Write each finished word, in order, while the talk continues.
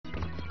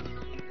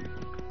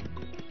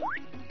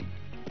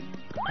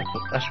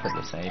I should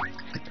probably save.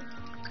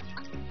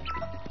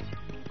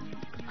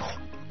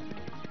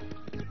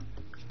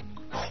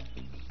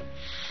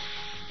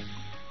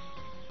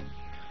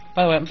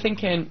 By the way, I'm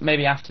thinking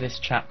maybe after this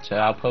chapter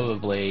I'll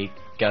probably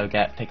go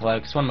get Piccolo,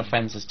 because one of my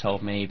friends has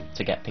told me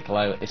to get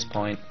Piccolo at this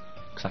point,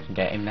 because I can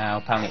get him now.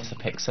 Apparently it's a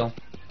pixel.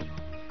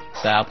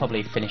 So I'll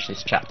probably finish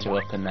this chapter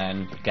up and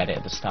then get it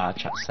at the start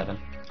of chapter 7.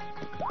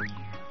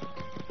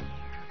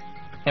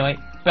 Anyway,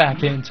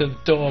 back into the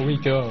door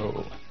we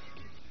go.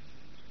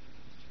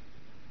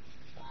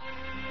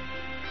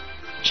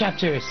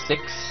 Chapter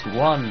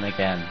 6-1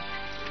 again.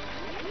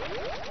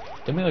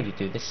 Didn't we already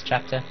do this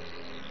chapter?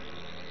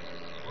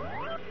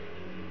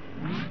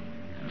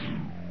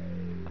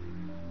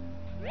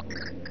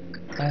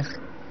 There's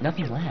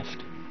nothing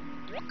left.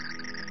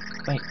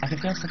 Wait, I can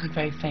feel something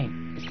very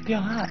faint. It's the pure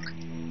heart.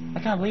 I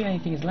can't believe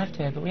anything is left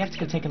here, but we have to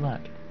go take a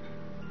look.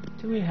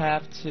 Do we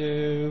have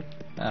to...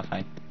 Oh,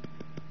 fine.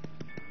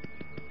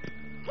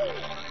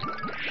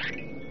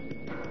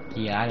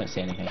 Yeah, I don't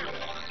see anything.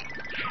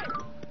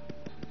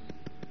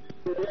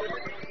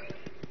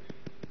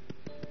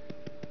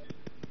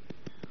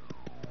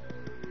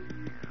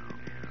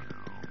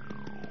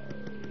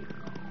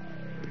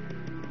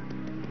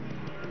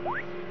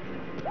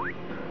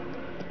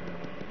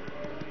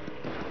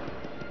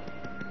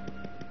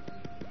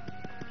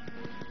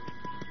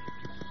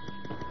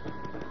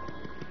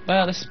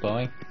 Well, this is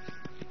boring.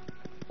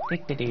 Whee!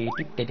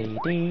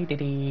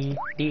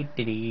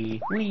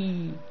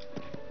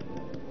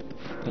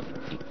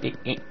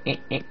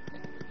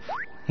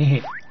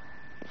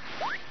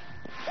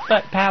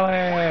 Butt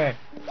power!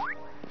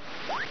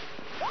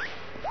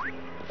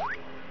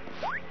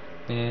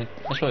 Yeah,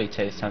 I should probably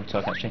take this time to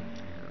talk actually.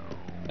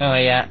 Oh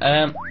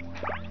yeah,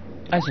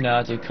 as you know,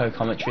 I do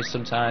co-commentaries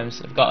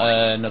sometimes. I've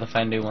got another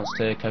friend who wants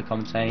to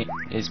co-commentate.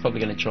 He's probably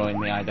going to join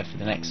me either for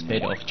the next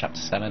vid or for chapter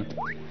 7.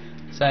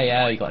 So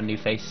yeah, we got a new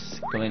face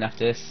coming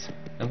after this.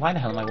 And why the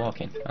hell am I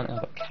walking? I don't know,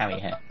 I've got carry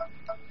here.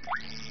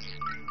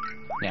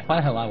 Yeah, why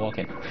the hell am I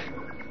walking?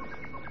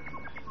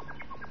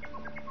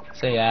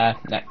 So yeah,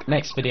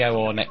 next video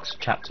or next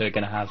chapter we're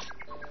gonna have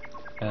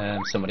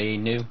somebody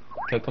new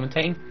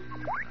co-commentating.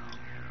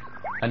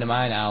 Friend of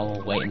mine,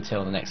 I'll wait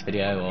until the next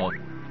video or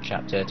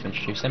chapter to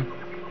introduce him.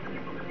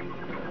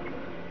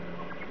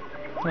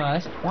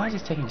 Well, why is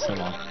this taking so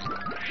long?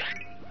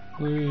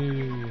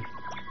 Woo.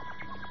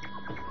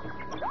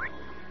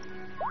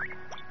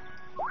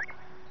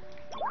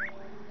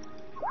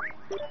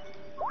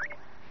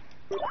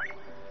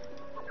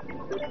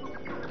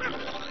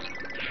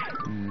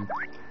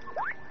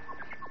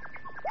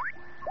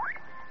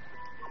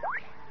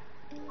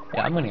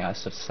 Yeah, I'm running out of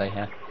stuff to say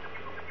here.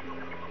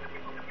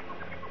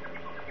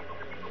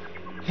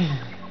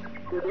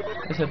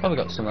 So I've probably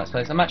got some let's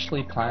plays. I'm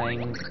actually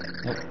planning...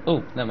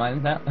 Oh, never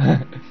mind that.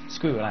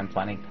 Screw what I'm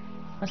planning.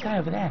 What's that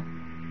over there?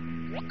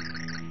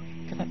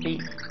 Could that be...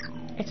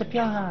 It's a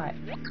pure heart.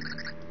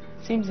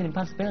 Seems an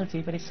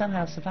impossibility, but it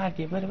somehow survived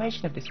the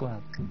obliteration of this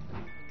world.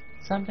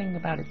 Something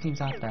about it seems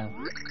odd though.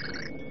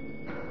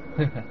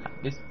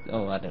 This...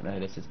 Oh, I don't know who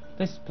this is.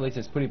 This place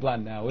is pretty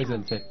bland now,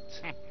 isn't it?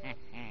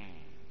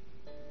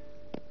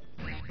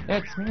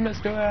 It's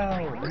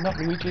Mr.L, and not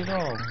Luigi at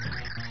all.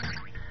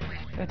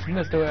 It's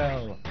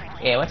Mr.L.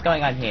 Yeah, what's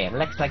going on here?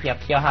 Looks like your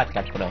pure heart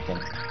got broken.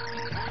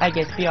 I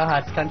guess pure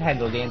hearts can't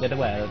handle the end of the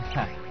world.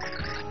 Huh.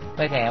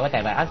 Okay,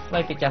 whatever. I'll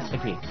swipe it just for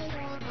free.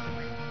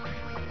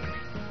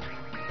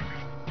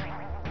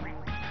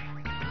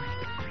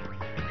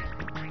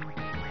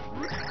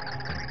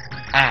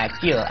 Ah,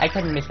 Jill, I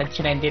couldn't miss that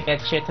shenanigans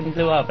that shirt and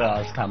blue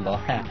overalls combo,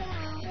 huh?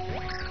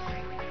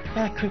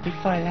 That could be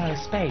falling out of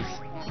space.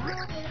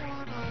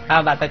 How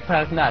about that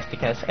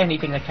prognosticus?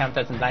 Anything the Count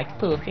doesn't like,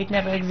 poof, it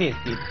never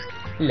existed.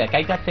 Look,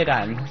 I got to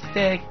run.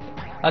 Stay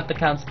out the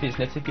Count's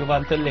business if you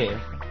want to live.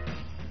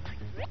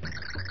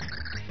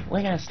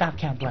 We're gonna stop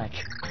Count Black.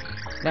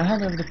 Now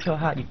hand over the pure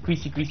heart, you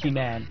greasy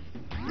man.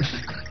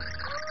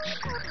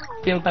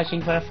 Still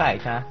pushing for a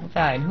fight, huh?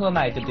 Fine, who am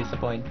I to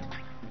disappoint?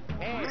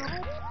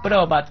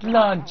 Robot,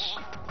 launch!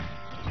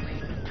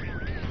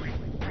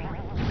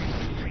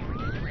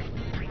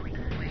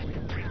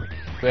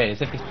 Great,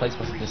 as if this place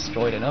wasn't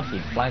destroyed enough, he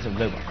flies a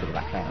robot through the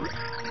background.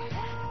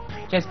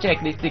 Just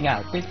check this thing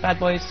out. This bad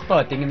boy is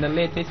sporting in the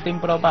latest in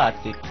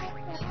robotics.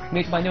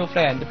 Meet my new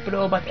friend,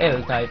 Robot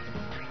L-Type.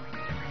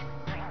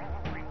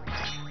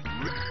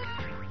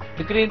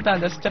 The Green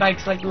Thunder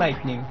strikes like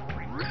lightning.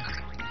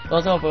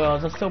 Those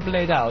overalls are so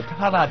blade out.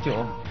 How about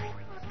you?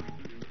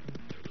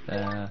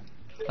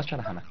 Let's try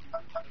the hammer.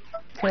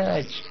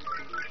 Courage.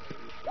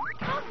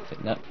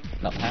 No,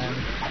 not hand.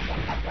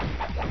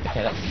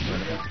 Okay,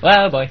 that's...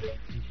 Well, boy.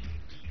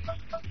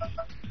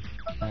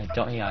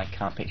 Don't hear, I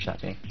can't picture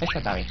that doing. Let's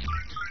try Barry.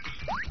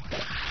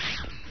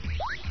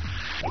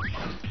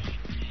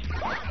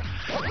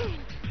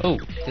 Oh,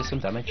 did some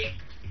damage.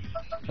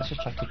 Let's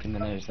just try kicking the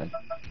nose then.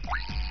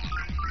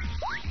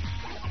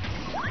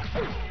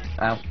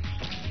 Ow.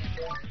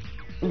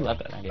 Ooh, I've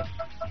got an idea.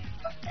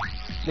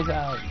 This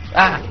out.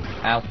 Ah!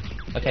 Ow.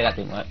 Okay, that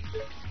didn't work.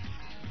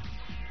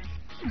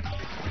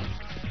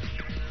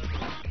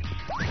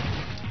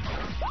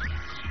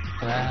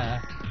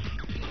 Ah.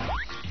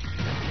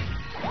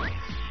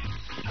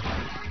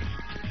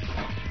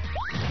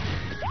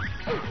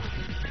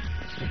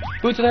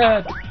 Boot to the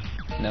head!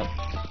 No.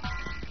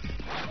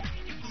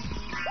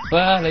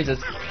 Ah,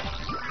 lasers.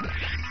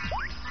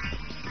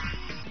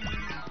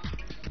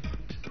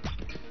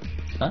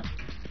 Huh?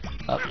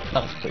 Oh,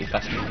 that was pretty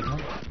fascinating, huh?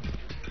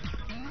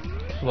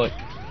 Look.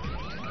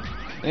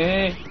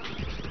 Hey!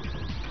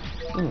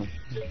 Ooh,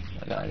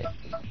 I got it.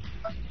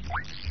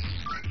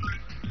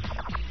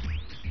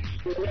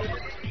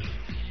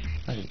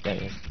 There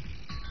it is.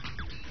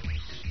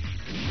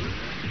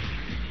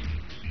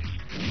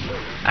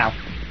 Ow.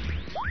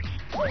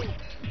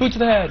 Boot to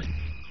the head!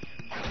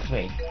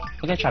 3.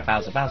 We're gonna try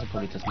Bowser. Bowser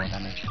probably does more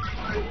damage.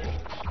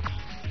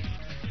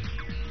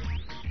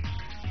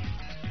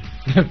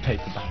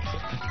 Paper Bowser.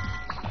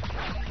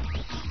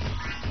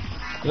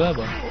 Oh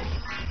boy.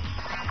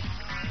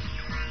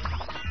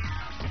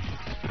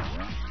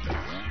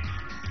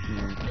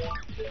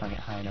 Can't get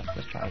high enough.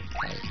 Let's try it.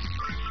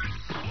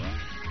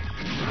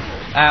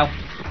 Ow!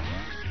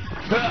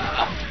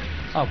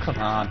 Oh, come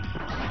on.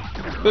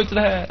 Boot to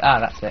the head! Ah,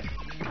 that's it.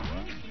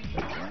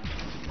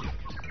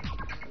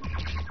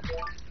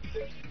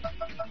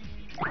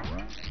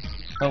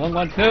 Oh,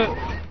 one, two!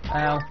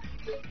 Ow.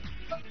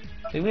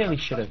 They really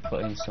should have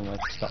put in somewhere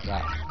to stop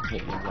that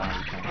completely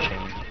round kind of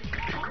chain.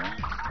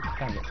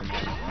 Can't get some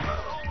more.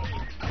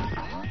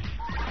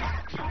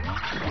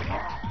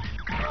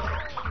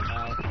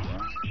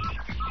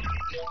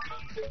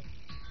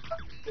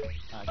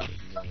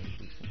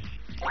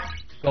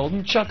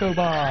 Golden Choco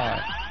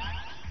Bar!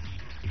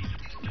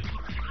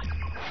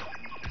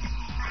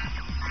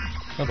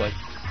 Oh boy.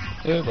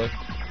 Oh boy.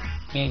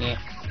 Yeah.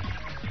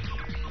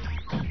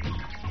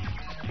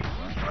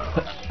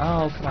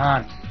 Oh, come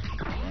on.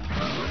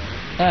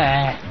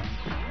 There.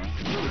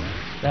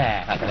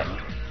 There, I got it.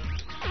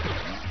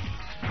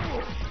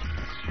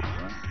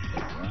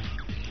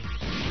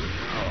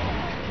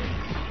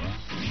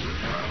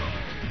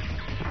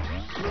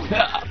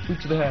 Boot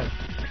to the head.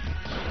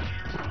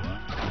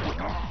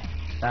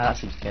 Ah, that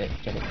seems to get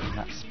it in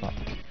that spot.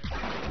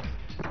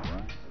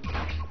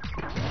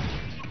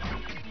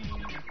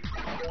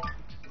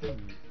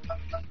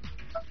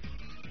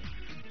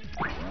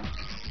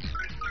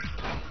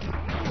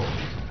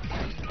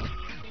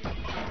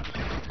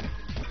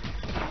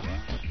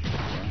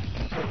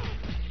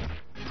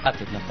 That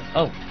did nothing.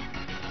 Oh.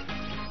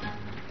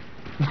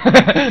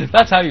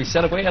 That's how you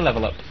celebrate a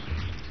level up.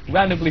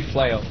 Randomly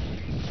flail.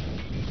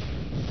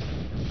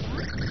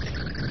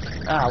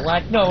 Ah,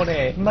 what? No,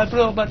 my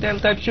robot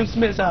L-type shoots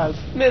missiles!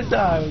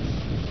 Missiles!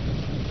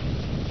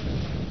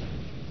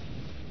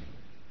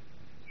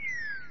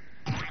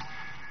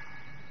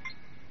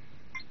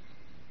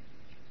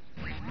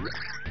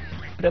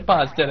 The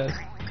boss did it.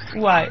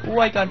 Why?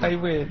 Why can't I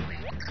win?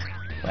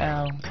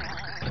 Well,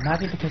 it might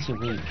be because you're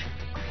weak.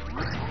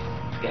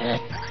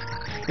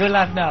 You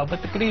laugh now,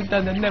 but the Green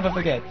Thunder never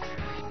forgets.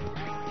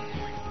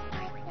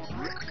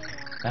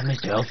 That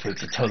Mr.L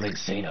freak's a total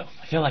insano.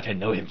 I feel like I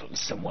know him from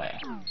somewhere.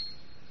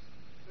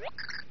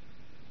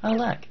 Oh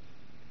look.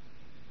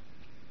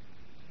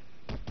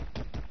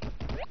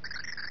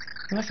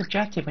 He must have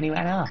dropped it when he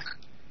ran off.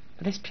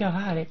 But this pure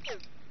heart, it's...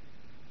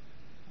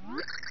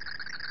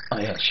 Oh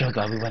yeah, sure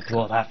glad we went through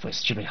all that for a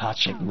stupid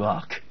heart-shaped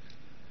rock.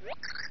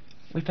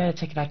 We better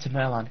take it back to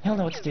Merlon. He'll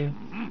know what to do.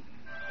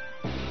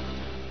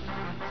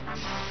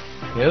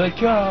 Here it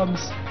comes!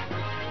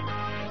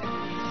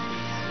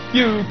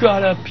 You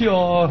got a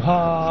pure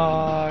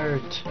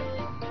heart!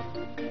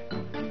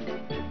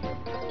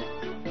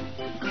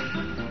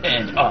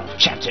 End of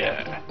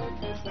chapter!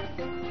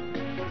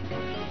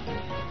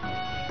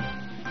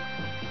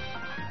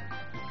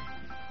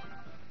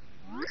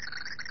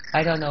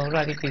 I don't know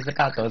what it is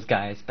about those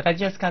guys, but I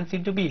just can't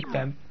seem to beat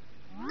them.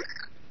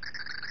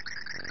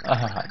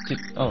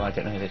 Oh, I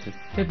don't know who this is.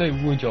 Did they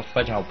wound your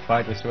fragile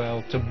pride,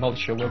 Mr.L, to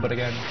mulch your robot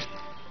again?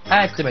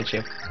 Ah, it's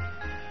Dementio.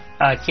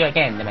 Oh, it's you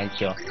again,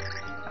 Dementio.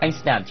 I'm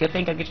stumped. You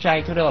think a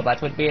giant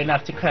robot would be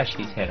enough to crush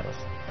these heroes?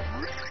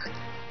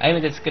 I'm a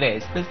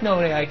disgrace. There's no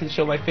way I can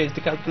show my face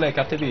to Count Blake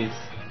after this.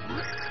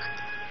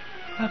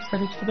 Perhaps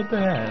that it's for the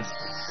best.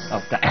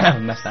 Oh,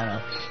 damn, messed that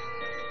up.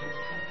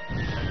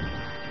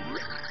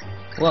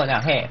 Whoa,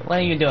 now, hey, what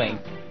are you doing?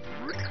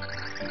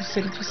 You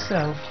said it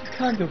yourself. You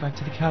can't go back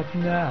to the Count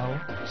now.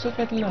 So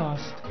get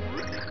lost.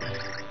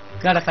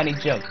 Not a funny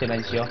joke,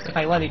 Dementio. If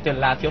I wanted to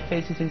laugh, your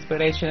face is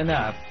inspiration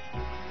enough.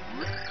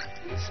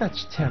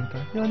 Such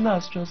temper. Your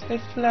nostrils, they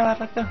flare out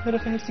like the hood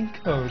of a hissing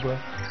cobra.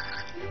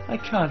 I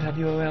can't have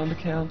you around the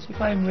Count.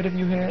 If I'm rid of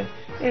you here,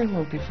 it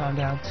won't be found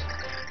out.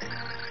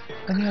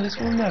 And the others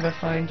will never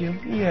find you.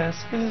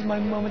 Yes, this is my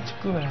moment to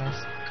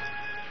grasp.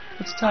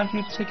 It's time for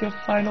you to take your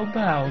final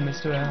bow,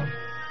 Mr.L.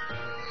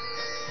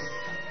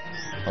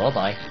 Oh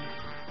boy.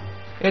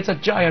 It's a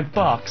giant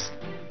box!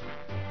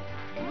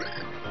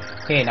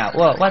 Hey now,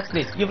 whoa, what's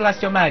this? You've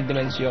lost your mind,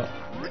 Dementio.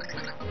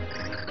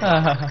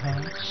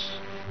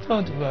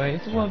 Don't worry,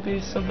 it won't be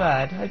so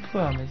bad, I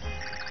promise.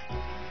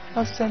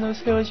 I'll send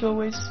those heroes your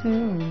way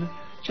soon,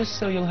 just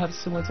so you'll have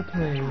someone to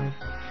play with.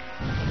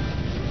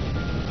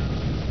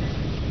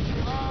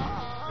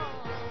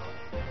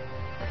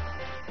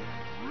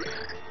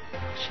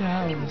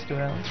 Ciao,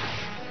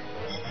 Mr.L.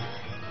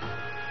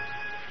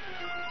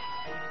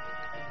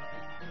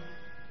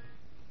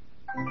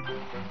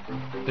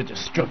 The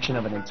destruction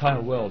of an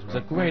entire world was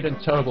a great and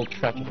terrible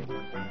tragedy.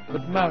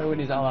 But Mario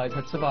and his allies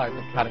had survived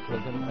the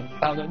cataclysm and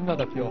found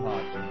another pure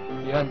heart.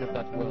 The end of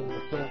that world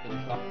was built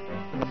as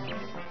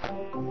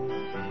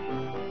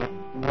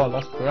well,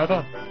 lost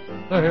forever?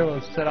 The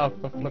heroes set out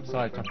for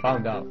Flipside to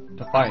find out.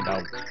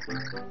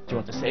 Do you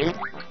want to see?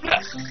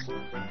 Yes!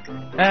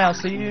 And I'll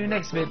see you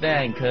next vid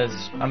then,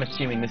 because I'm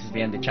assuming this is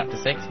the end of chapter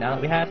 6 now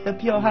that we have the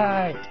pure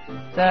heart.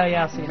 So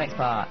yeah, I'll see you next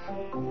part.